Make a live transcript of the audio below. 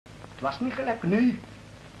was niet gelijk nu.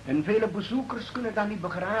 En vele bezoekers kunnen dat niet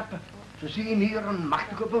begrijpen. Ze zien hier een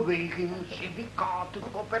machtige beweging, syndicaten,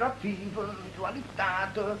 coöperatieven,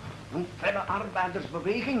 mutualiteiten, een felle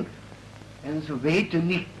arbeidersbeweging. En ze weten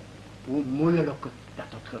niet hoe moeilijk dat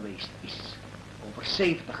geweest is. Over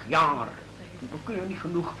 70 jaar. We kunnen niet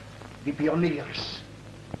genoeg die pioniers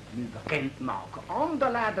nu bekend maken aan de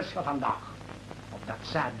leiders van vandaag. Opdat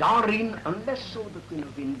zij daarin een les zouden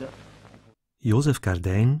kunnen vinden. Jozef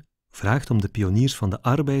Cardijn vraagt om de pioniers van de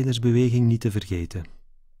arbeidersbeweging niet te vergeten.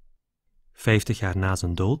 50 jaar na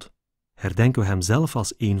zijn dood herdenken we hem zelf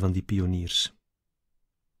als een van die pioniers.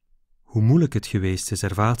 Hoe moeilijk het geweest is,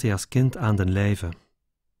 ervaart hij als kind aan den lijve.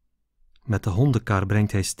 Met de hondenkar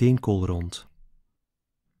brengt hij steenkool rond.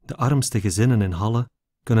 De armste gezinnen in Halle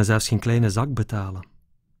kunnen zelfs geen kleine zak betalen.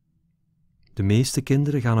 De meeste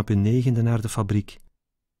kinderen gaan op hun 9e naar de fabriek,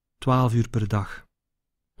 12 uur per dag.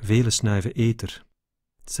 Velen snuiven ether.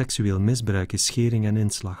 Seksueel misbruik is schering en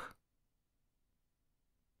inslag.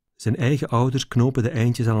 Zijn eigen ouders knopen de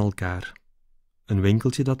eindjes aan elkaar. Een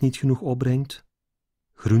winkeltje dat niet genoeg opbrengt,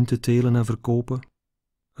 groenten telen en verkopen,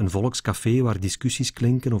 een volkscafé waar discussies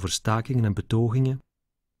klinken over stakingen en betogingen,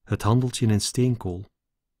 het handeltje in steenkool.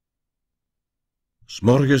 'S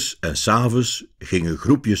Morgens en 's avonds gingen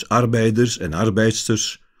groepjes arbeiders en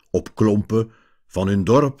arbeidsters op klompen van hun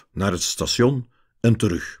dorp naar het station en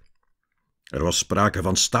terug. Er was sprake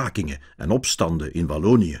van stakingen en opstanden in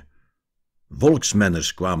Wallonië.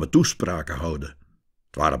 Volksmenners kwamen toespraken houden.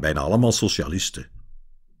 Het waren bijna allemaal socialisten.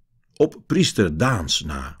 Op priester Daans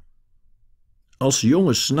na. Als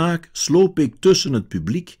jonge snaak sloop ik tussen het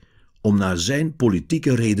publiek om naar zijn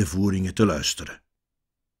politieke redevoeringen te luisteren.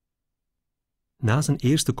 Na zijn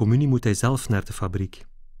eerste communie moet hij zelf naar de fabriek.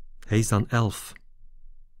 Hij is dan 11.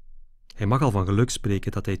 Hij mag al van geluk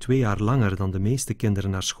spreken dat hij 2 jaar langer dan de meeste kinderen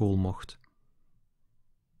naar school mocht.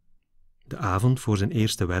 De avond voor zijn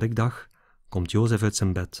eerste werkdag komt Jozef uit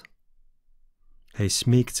zijn bed. Hij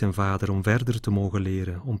smeekt zijn vader om verder te mogen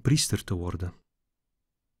leren, om priester te worden.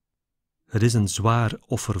 Het is een zwaar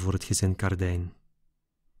offer voor het gezin Cardijn.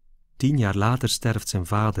 10 jaar later sterft zijn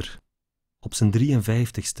vader, op zijn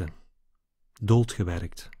 53ste.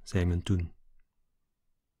 Doodgewerkt, zei men toen.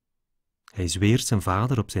 Hij zweert zijn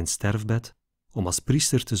vader op zijn sterfbed om als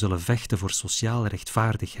priester te zullen vechten voor sociale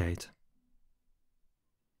rechtvaardigheid.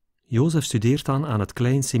 Jozef studeert dan aan het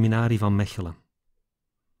klein seminarie van Mechelen.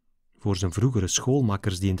 Voor zijn vroegere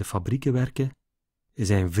schoolmakkers die in de fabrieken werken, is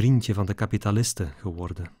hij een vriendje van de kapitalisten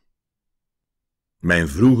geworden. Mijn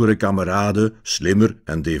vroegere kameraden, slimmer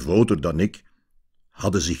en devoter dan ik,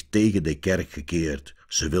 hadden zich tegen de kerk gekeerd.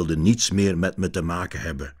 Ze wilden niets meer met me te maken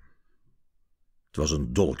hebben. Het was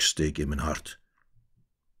een dolksteek in mijn hart.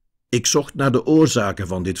 Ik zocht naar de oorzaken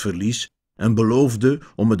van dit verlies en beloofde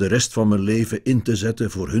om me de rest van mijn leven in te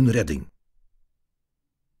zetten voor hun redding.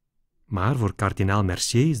 Maar voor kardinaal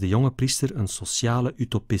Mercier is de jonge priester een sociale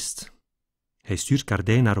utopist. Hij stuurt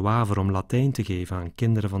Cardijn naar Waver om Latijn te geven aan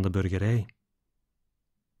kinderen van de burgerij.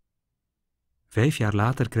 5 jaar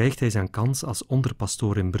later krijgt hij zijn kans als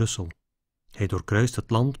onderpastoor in Brussel. Hij doorkruist het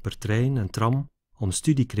land per trein en tram om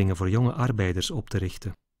studiekringen voor jonge arbeiders op te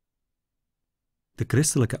richten. De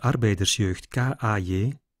christelijke arbeidersjeugd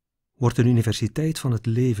KAJ wordt een universiteit van het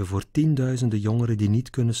leven voor tienduizenden jongeren die niet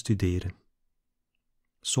kunnen studeren.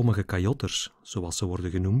 Sommige kajotters, zoals ze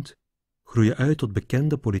worden genoemd, groeien uit tot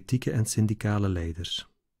bekende politieke en syndicale leiders.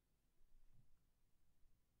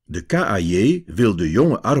 De KAJ wil de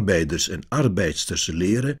jonge arbeiders en arbeidsters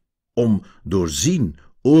leren om door zien,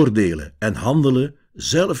 oordelen en handelen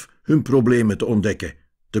zelf hun problemen te ontdekken,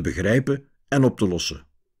 te begrijpen en op te lossen.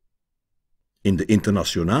 In de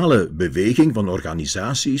internationale beweging van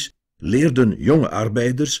organisaties leerden jonge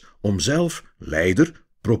arbeiders om zelf leider,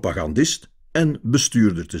 propagandist en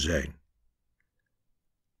bestuurder te zijn.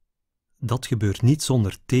 Dat gebeurt niet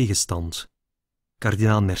zonder tegenstand.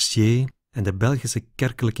 Kardinaal Mercier en de Belgische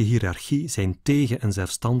kerkelijke hiërarchie zijn tegen een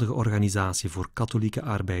zelfstandige organisatie voor katholieke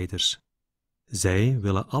arbeiders. Zij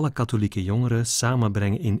willen alle katholieke jongeren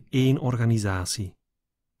samenbrengen in 1 organisatie,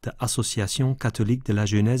 de Association Catholique de la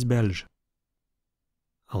Jeunesse Belge,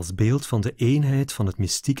 als beeld van de eenheid van het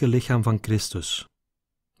mystieke lichaam van Christus,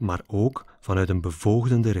 maar ook vanuit een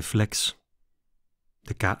bevoogdende reflex.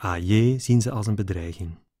 De KAJ zien ze als een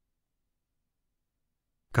bedreiging.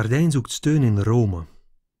 Cardijn zoekt steun in Rome.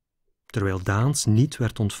 Terwijl Daans niet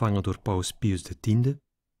werd ontvangen door paus Pius X,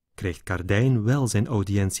 krijgt Cardijn wel zijn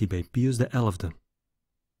audiëntie bij Pius XI.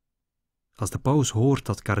 Als de paus hoort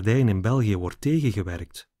dat Cardijn in België wordt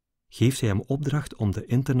tegengewerkt, geeft hij hem opdracht om de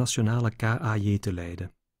internationale KAJ te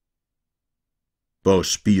leiden.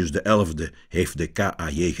 Paus Pius XI heeft de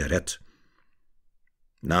KAJ gered.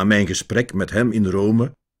 Na mijn gesprek met hem in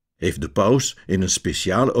Rome heeft de paus in een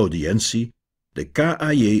speciale audiëntie de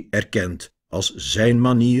KAJ erkend als zijn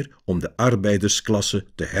manier om de arbeidersklasse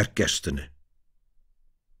te herkerstenen.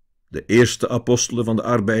 De eerste apostelen van de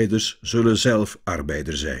arbeiders zullen zelf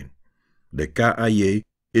arbeider zijn. De KAJ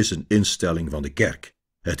is een instelling van de kerk.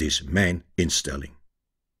 Het is mijn instelling.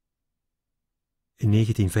 In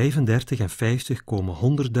 1935 en 50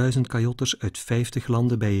 komen 100.000 kajotters uit 50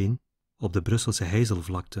 landen bijeen op de Brusselse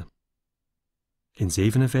Heizelvlakte. In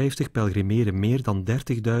 57 pelgrimeren meer dan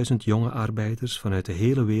 30.000 jonge arbeiders vanuit de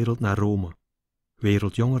hele wereld naar Rome,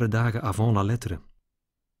 Wereldjongerendagen avant la lettre.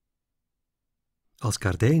 Als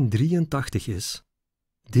Cardijn 83 is,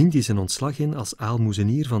 dient hij zijn ontslag in als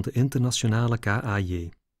aalmoezenier van de internationale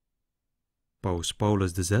KAJ. Paus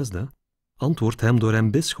Paulus VI antwoordt hem door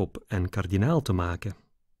hem bisschop en kardinaal te maken.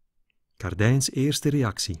 Cardijns eerste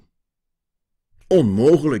reactie: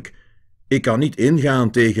 Onmogelijk! Ik kan niet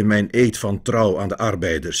ingaan tegen mijn eed van trouw aan de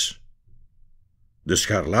arbeiders. De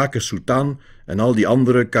scharlaken sultan en al die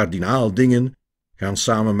andere kardinaaldingen gaan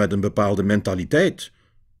samen met een bepaalde mentaliteit.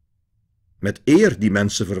 Met eer die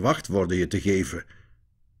mensen verwacht worden je te geven.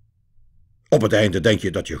 Op het einde denk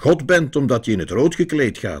je dat je God bent omdat je in het rood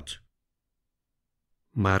gekleed gaat.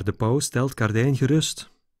 Maar de paus stelt Cardijn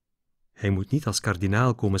gerust. Hij moet niet als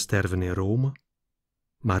kardinaal komen sterven in Rome,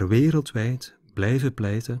 maar wereldwijd blijven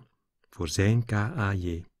pleiten voor zijn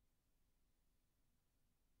KAJ.